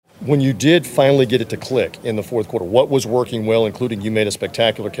When you did finally get it to click in the fourth quarter, what was working well, including you made a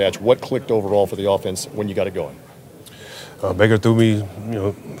spectacular catch? What clicked overall for the offense when you got it going? Baker threw me,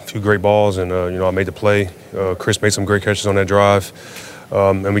 a few great balls, and I made the play. Chris made some great catches on that drive,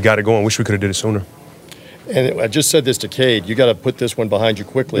 and we got it going. Wish we could have did it sooner. And I just said this to Cade. You got to put this one behind you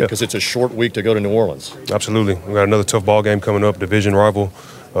quickly because it's a short week to go to New Orleans. Absolutely, we got another tough ball game coming up, division rival,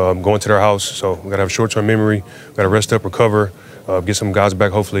 going to their house. So we got to have short-term memory. We got to rest up, recover. Get some guys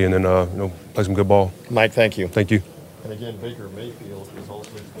back, hopefully, and then play some good ball. Mike, thank you. Thank you. And again, Baker Mayfield is also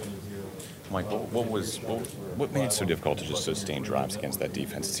spending here. Mike, what made it so difficult to just sustain drives against that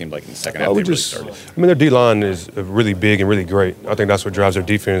defense? It seemed like in the second half they really started. Their D-line is really big and really great. I think that's what drives their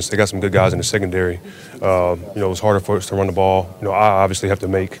defense. They got some good guys in the secondary. It was harder for us to run the ball. I obviously have to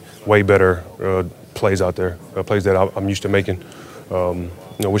make way better plays out there, plays that I'm used to making.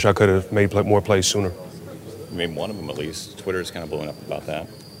 Wish I could have made more plays sooner. Maybe one of them at least. Twitter's kind of blowing up about that.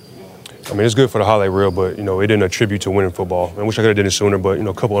 It's good for the highlight reel, but, it didn't attribute to winning football. I wish I could have did it sooner, but,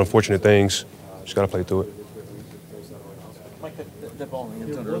 a couple unfortunate things. Just got to play through it. Mike, that ball in the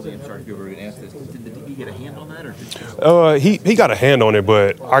end zone early, I'm sorry if you were going to ask this. Did he get a hand on that? Or he got a hand on it,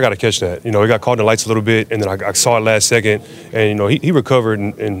 but I got to catch that. He got caught in the lights a little bit, and then I saw it last second. And, he recovered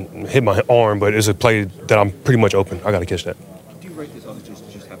and hit my arm, but it's a play that I'm pretty much open. I got to catch that. Do you rate this on just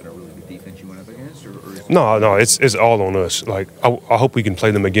having a really good defense you went up against? No, it's all on us. Like, I hope we can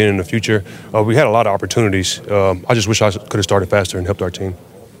play them again in the future. We had a lot of opportunities. I just wish I could have started faster and helped our team.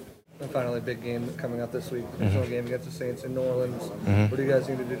 And finally, a big game coming up this week. Divisional game against the Saints in New Orleans. What do you guys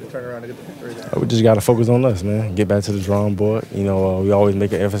need to do to turn around and get the victory there? We just got to focus on us, man. Get back to the drawing board. We always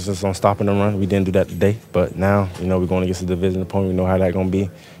make an emphasis on stopping the run. We didn't do that today, but now, we're going against a division opponent. We know how that's going to be.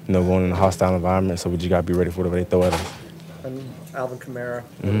 Going in a hostile environment, so we just got to be ready for whatever they throw at us. And Alvin Kamara,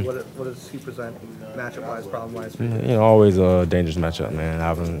 what does he present matchup-wise, problem-wise for you? Always a dangerous matchup, man.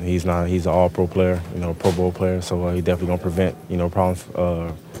 Alvin, he's an all-pro player, Pro Bowl player, so he definitely going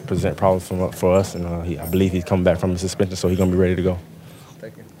to present problems for us, and I believe he's coming back from his suspension, so he's going to be ready to go.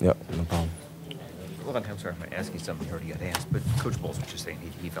 Thank you. Yep, no problem. Well, I'm sorry if I ask you something you already got asked, but Coach Bowles was just saying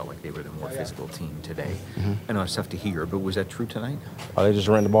he felt like they were the more physical team today. I know it's tough to hear, but was that true tonight? They just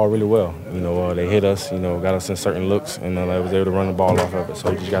ran the ball really well. They hit us, got us in certain looks, and they was able to run the ball off of it.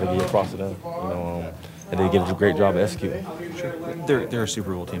 So you just got to get across to them. And they did a great job of executing. Sure. They're a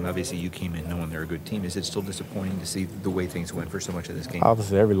Super Bowl team. Obviously, you came in knowing they're a good team. Is it still disappointing to see the way things went for so much of this game?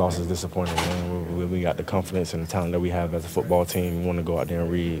 Obviously, every loss is disappointing, man. We got the confidence and the talent that we have as a football team. We want to go out there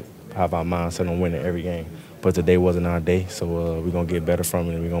and have our mindset on winning every game. But today wasn't our day, so we're going to get better from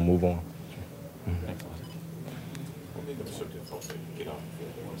it and we're going to move on.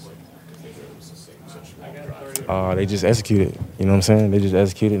 They just executed, you know what I'm saying? They just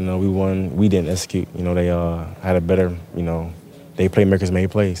executed, we won. We didn't execute. They had a better, they playmakers made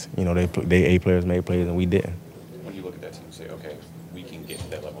plays. They A players made plays and we didn't. When you look at that team and say, okay, we can get to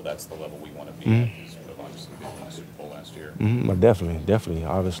that level, that's the level we want to be at. Obviously been in the Super Bowl last year. Definitely.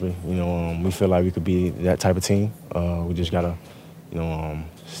 Obviously, we feel like we could be that type of team. We just gotta,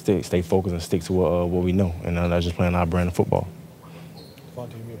 stay focused and stick to what we know, and that's just playing our brand of football.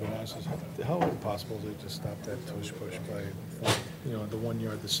 How is it possible to just stop that tush push by, the 1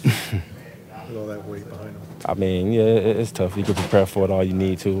 yard, the steep, with all that weight behind them? It's tough. You can prepare for it all you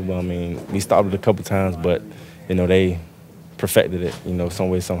need to. But we stopped it a couple times, but they perfected it, some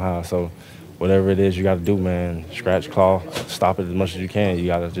way, somehow. So whatever it is you got to do, man, scratch, claw, stop it as much as you can. You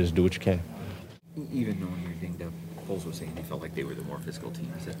got to just do what you can. Even knowing you're dinged up, Bowles was saying he felt like they were the more physical team.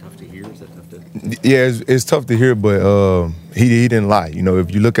 Is that tough to hear? Is that tough to? Yeah, it's tough to hear, but he didn't lie.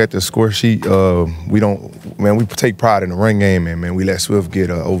 If you look at the score sheet, we take pride in the run game, and man, we let Swift get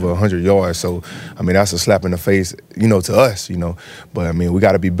over 100 yards. So that's a slap in the face, to us, But we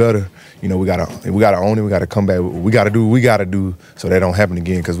got to be better. We gotta own it. We gotta come back. We gotta do what we gotta do so that don't happen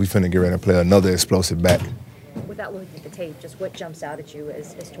again, because we finna get ready to play another explosive back. Without looking at the tape, just what jumps out at you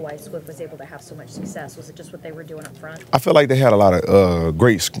as to why Swift was able to have so much success? Was it just what they were doing up front? I feel like they had a lot of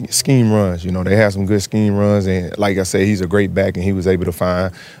great scheme runs. They had some good scheme runs, and like I said, he's a great back, and he was able to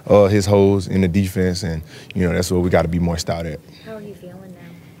find his holes in the defense, and that's what we got to be more stout at. How are you feeling now?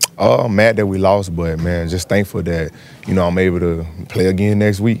 I'm mad that we lost, but man, just thankful that I'm able to play again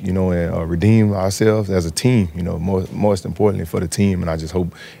next week, and redeem ourselves as a team. Most importantly for the team, and I just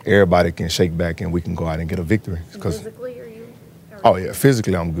hope everybody can shake back and we can go out and get a victory. Physically, are you? Oh yeah,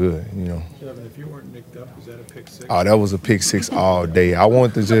 physically I'm good. If you weren't nicked up, is that a pick six? Oh, that was a pick six all day. I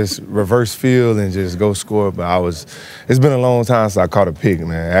wanted to just reverse field and just go score, but it's been a long time since I caught a pick,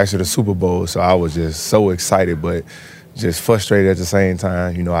 man. Actually, the Super Bowl, so I was just so excited, but just frustrated at the same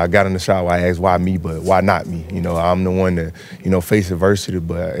time. You know, I got in the shower, I asked why me, but why not me? You know, I'm the one that, you know, face adversity,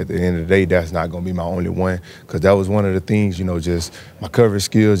 but at the end of the day, that's not going to be my only one, because that was one of the things, you know, just my coverage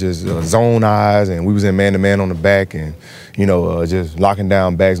skills, just zone eyes, and we was in man-to-man on the back, and, you know, just locking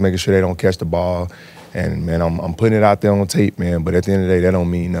down backs, making sure they don't catch the ball. And, man, I'm putting it out there on tape, man, but at the end of the day, that don't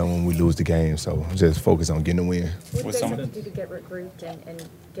mean nothing when we lose the game. So just focus on getting the win. What do you guys have to do to get regrouped and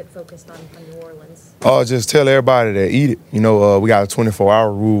get focused on New Orleans? Just tell everybody to eat it. You know, we got a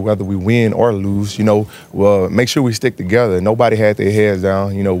 24-hour rule, whether we win or lose. You know, make sure we stick together. Nobody had their heads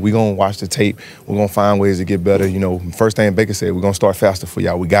down. You know, we're going to watch the tape. We're going to find ways to get better. You know, first thing Baker said, we're going to start faster for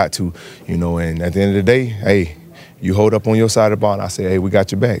y'all. We got to, you know, and at the end of the day, hey, you hold up on your side of the ball, and I say, hey, we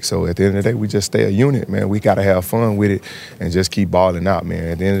got your back. So at the end of the day, we just stay a unit, man. We got to have fun with it and just keep balling out, man.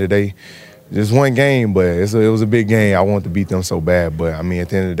 At the end of the day, just one game, but it was a big game. I wanted to beat them so bad. But, I mean, at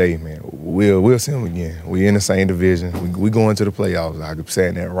the end of the day, man, we'll see them again. We're in the same division. We going to the playoffs. I'm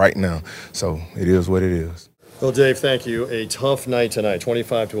saying that right now. So it is what it is. Well, Dave, thank you. A tough night tonight,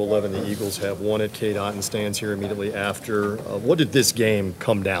 25-11. The Eagles have won it. Kate Otten stands here immediately after. What did this game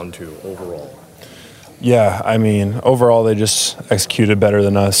come down to overall? Yeah, I mean, overall they just executed better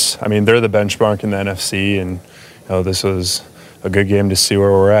than us. I mean, they're the benchmark in the NFC, and you know, this was a good game to see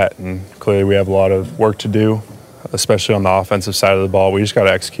where we're at. And clearly we have a lot of work to do, especially on the offensive side of the ball. We just got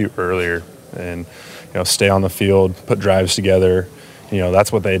to execute earlier and, you know, stay on the field, put drives together. You know,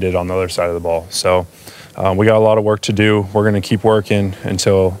 that's what they did on the other side of the ball. So we got a lot of work to do. We're going to keep working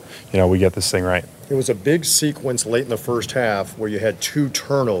until, you know, we get this thing right. It was a big sequence late in the first half where you had 2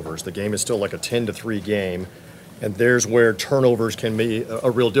 turnovers. The game is still like a 10-3 game, and there's where turnovers can be a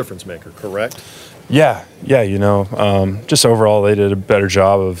real difference maker, correct? Yeah, you know, just overall they did a better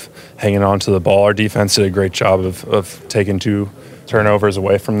job of hanging on to the ball. Our defense did a great job of taking 2 turnovers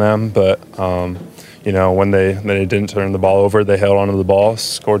away from them, but, you know, when they didn't turn the ball over, they held onto the ball,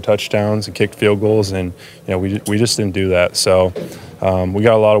 scored touchdowns and kicked field goals, and, you know, we just didn't do that. So we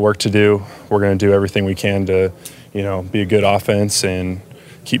got a lot of work to do. We're going to do everything we can to, you know, be a good offense and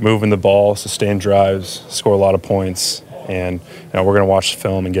keep moving the ball, sustain drives, score a lot of points, and you know, we're going to watch the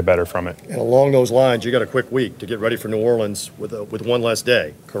film and get better from it. And along those lines, you got a quick week to get ready for New Orleans with one less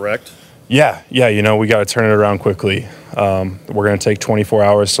day, correct? Yeah, you know, we got to turn it around quickly. We're going to take 24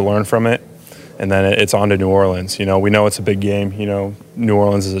 hours to learn from it, and then it's on to New Orleans. You know, we know it's a big game. You know, New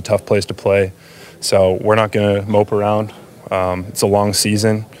Orleans is a tough place to play, so we're not going to mope around. It's a long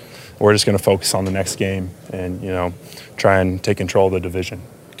season. We're just going to focus on the next game and, you know, try and take control of the division.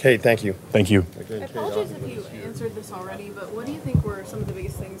 Kate, thank you. Thank you. I apologize if you answered this already, but what do you think were some of the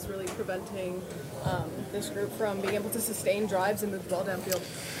biggest things really preventing this group from being able to sustain drives and move the ball downfield?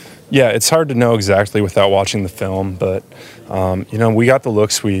 Yeah, it's hard to know exactly without watching the film, but, you know, we got the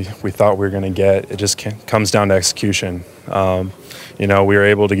looks we thought we were going to get. It just comes down to execution. You know, we were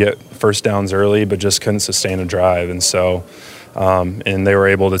able to get first downs early, but just couldn't sustain a drive. And so, and they were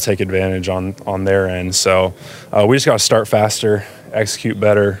able to take advantage on their end. So we just got to start faster, execute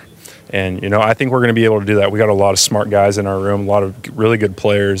better. And, you know, I think we're going to be able to do that. We got a lot of smart guys in our room, a lot of really good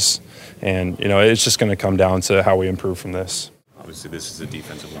players. And, you know, it's just going to come down to how we improve from this. Obviously, this is a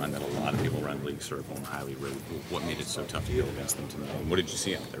defensive line that a lot of people around the league sort of hold highly. What made it so tough to go against them tonight? And what did you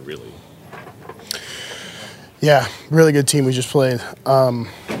see out there, really? Yeah, really good team we just played.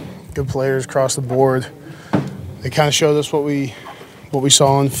 Good players across the board. They kind of showed us what we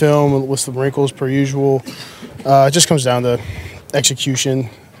saw on film with the wrinkles per usual. It just comes down to execution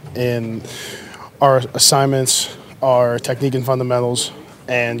and our assignments, our technique and fundamentals,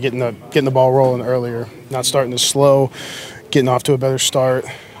 and getting the ball rolling earlier, not starting to slow, getting off to a better start,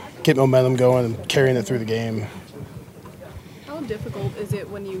 getting momentum going, and carrying it through the game. How difficult is it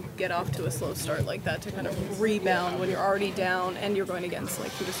when you get off to a slow start like that to kind of rebound when you're already down and you're going against,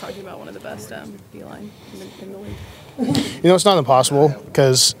 like you were talking about, one of the best D-line in the league? You know, it's not impossible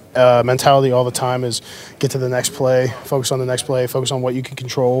because mentality all the time is get to the next play, focus on the next play, focus on what you can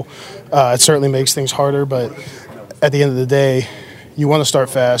control. It certainly makes things harder, but at the end of the day, you want to start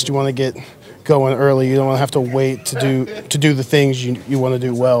fast. You want to get going early. You don't want to have to wait to do the things you want to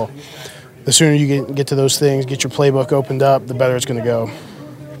do well. The sooner you get to those things, get your playbook opened up, the better it's going to go.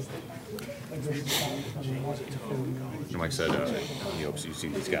 Mike said he hopes you see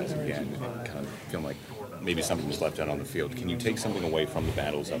these guys again and kind of feeling like maybe something was left out on the field. Can you take something away from the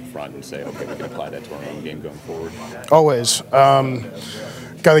battles up front and say, okay, we can apply that to our own game going forward? Always.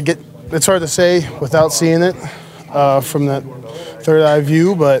 It's hard to say without seeing it from that third eye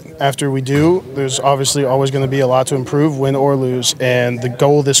view, but after we do, there's obviously always going to be a lot to improve, win or lose. And the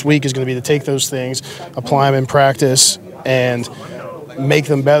goal this week is going to be to take those things, apply them in practice, and make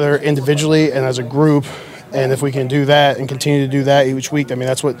them better individually and as a group And if we can do that and continue to do that each week, I mean,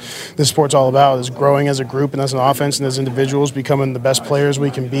 that's what this sport's all about, is growing as a group and as an offense and as individuals, becoming the best players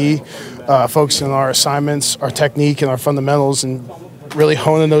we can be, focusing on our assignments, our technique, and our fundamentals, and really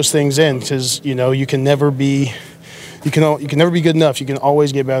honing those things in, because, you know, you can never be good enough. You can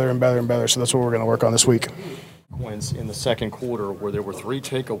always get better and better and better. So that's what we're going to work on this week. In the second quarter, where there were 3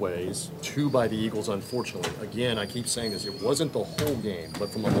 takeaways, 2 by the Eagles, unfortunately. Again, I keep saying this, it wasn't the whole game, but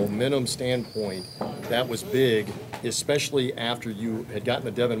from a momentum standpoint, that was big, especially after you had gotten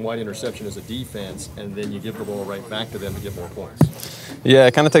the Devin White interception as a defense, and then you give the ball right back to them to get more points. Yeah,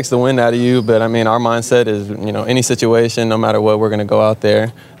 it kind of takes the wind out of you, but I mean, our mindset is, you know, any situation, no matter what, we're going to go out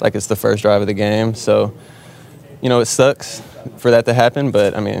there like it's the first drive of the game. So, you know, it sucks for that to happen,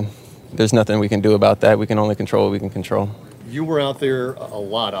 but I mean, there's nothing we can do about that. We can only control what we can control. You were out there a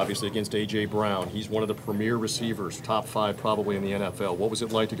lot, obviously, against A.J. Brown. He's one of the premier receivers, top 5 probably in the NFL. What was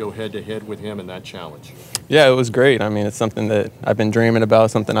it like to go head-to-head with him in that challenge? Yeah, it was great. I mean, it's something that I've been dreaming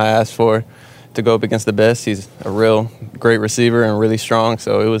about, something I asked for, to go up against the best. He's a real great receiver and really strong,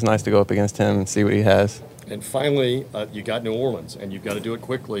 so it was nice to go up against him and see what he has. And finally, you got New Orleans, and you've got to do it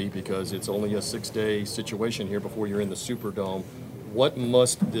quickly because it's only a 6-day situation here before you're in the Superdome. What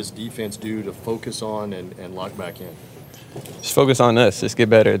must this defense do to focus on and lock back in? Just focus on us. Just get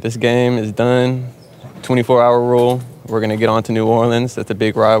better. This game is done. 24-hour rule. We're going to get on to New Orleans. That's a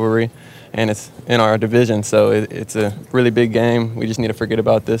big rivalry, and it's in our division, so it's a really big game. We just need to forget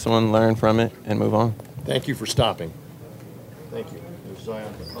about this one, learn from it, and move on. Thank you for stopping. Thank you. There's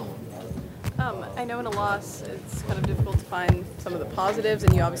Zion. I know in a loss it's kind of difficult to find some of the positives,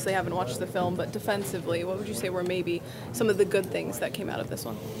 and you obviously haven't watched the film, but defensively, what would you say were maybe some of the good things that came out of this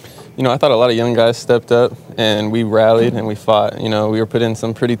one? You know, I thought a lot of young guys stepped up, and we rallied and we fought. You know, we were put in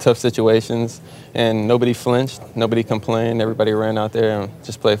some pretty tough situations, and nobody flinched, nobody complained, everybody ran out there and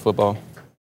just played football.